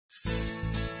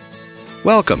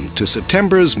Welcome to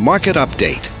September's Market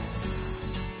Update.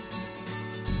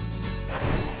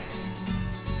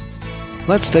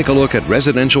 Let's take a look at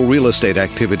residential real estate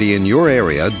activity in your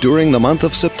area during the month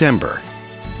of September.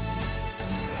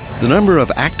 The number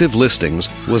of active listings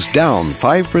was down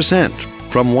 5%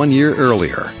 from 1 year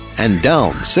earlier and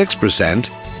down 6%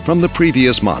 from the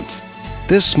previous month.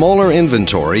 This smaller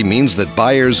inventory means that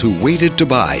buyers who waited to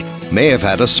buy may have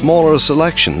had a smaller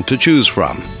selection to choose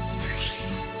from.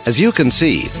 As you can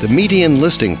see, the median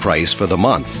listing price for the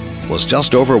month was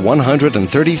just over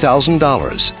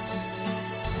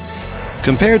 $130,000.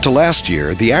 Compared to last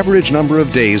year, the average number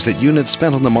of days that units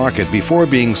spent on the market before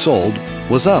being sold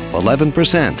was up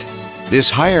 11%.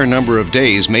 This higher number of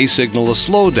days may signal a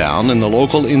slowdown in the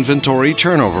local inventory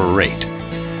turnover rate.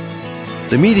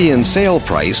 The median sale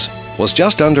price was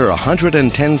just under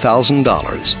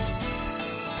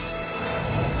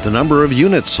 $110,000. The number of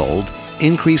units sold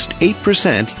increased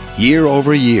 8% year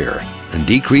over year and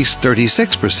decreased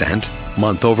 36%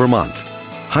 month over month.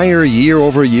 Higher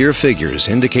year-over-year figures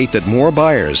indicate that more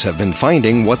buyers have been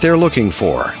finding what they're looking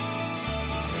for.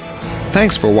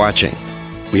 Thanks for watching.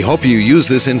 We hope you use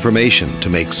this information to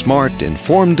make smart,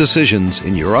 informed decisions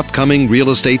in your upcoming real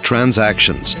estate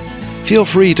transactions. Feel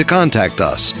free to contact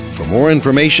us for more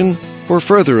information or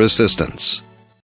further assistance.